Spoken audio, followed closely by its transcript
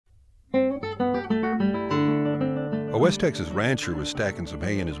West Texas rancher was stacking some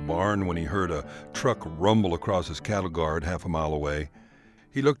hay in his barn when he heard a truck rumble across his cattle guard half a mile away.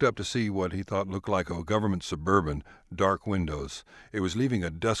 He looked up to see what he thought looked like a government Suburban, dark windows. It was leaving a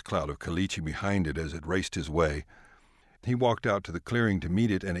dust cloud of caliche behind it as it raced his way. He walked out to the clearing to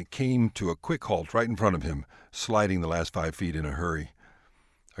meet it, and it came to a quick halt right in front of him, sliding the last 5 feet in a hurry.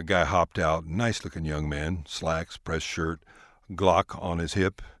 A guy hopped out, nice-looking young man, slacks, pressed shirt, Glock on his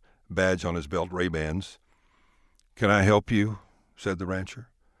hip, badge on his belt, Ray-Bans. "Can I help you?" said the rancher.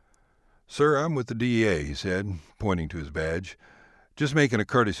 "Sir, I'm with the DEA," he said, pointing to his badge. "Just making a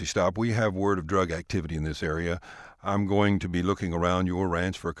courtesy stop. We have word of drug activity in this area. I'm going to be looking around your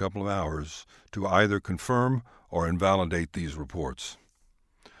ranch for a couple of hours to either confirm or invalidate these reports."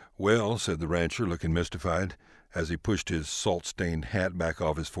 "Well," said the rancher, looking mystified, as he pushed his salt-stained hat back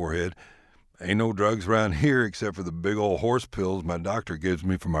off his forehead, "ain't no drugs around here except for the big old horse pills my doctor gives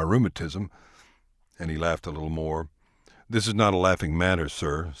me for my rheumatism." And he laughed a little more. "This is not a laughing matter,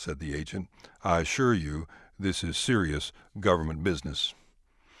 sir," said the agent. "I assure you this is serious government business."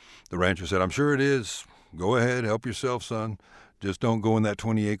 The rancher said, "I'm sure it is. Go ahead, help yourself, son. Just don't go in that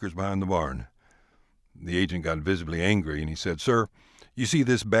 20 acres behind the barn." The agent got visibly angry, and he said, "Sir, you see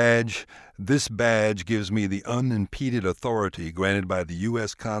this badge? This badge gives me the unimpeded authority granted by the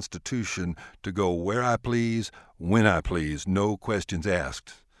U.S. Constitution to go where I please, when I please, no questions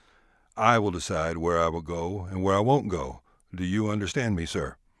asked. I will decide where I will go and where I won't go. Do you understand me,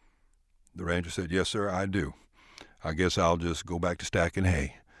 sir?" The rancher said, "Yes, sir, I do. I guess I'll just go back to stacking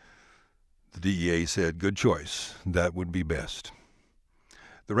hay." The DEA said, "Good choice. That would be best."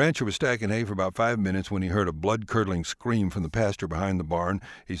 The rancher was stacking hay for about 5 minutes when he heard a blood-curdling scream from the pasture behind the barn.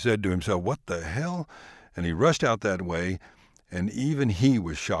 He said to himself, "What the hell?" And he rushed out that way, and even he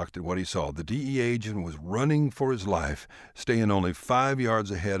was shocked at what he saw. The DEA agent was running for his life, staying only 5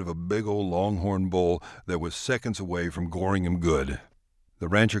 yards ahead of a big old longhorn bull that was seconds away from goring him good. The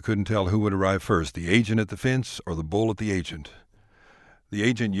rancher couldn't tell who would arrive first, the agent at the fence or the bull at the agent. The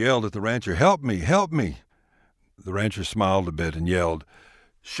agent yelled at the rancher, "Help me! Help me!" The rancher smiled a bit and yelled,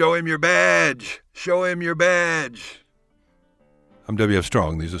 "Show him your badge! Show him your badge!" I'm W.F.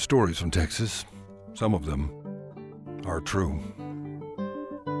 Strong. These are stories from Texas. Some of them are true.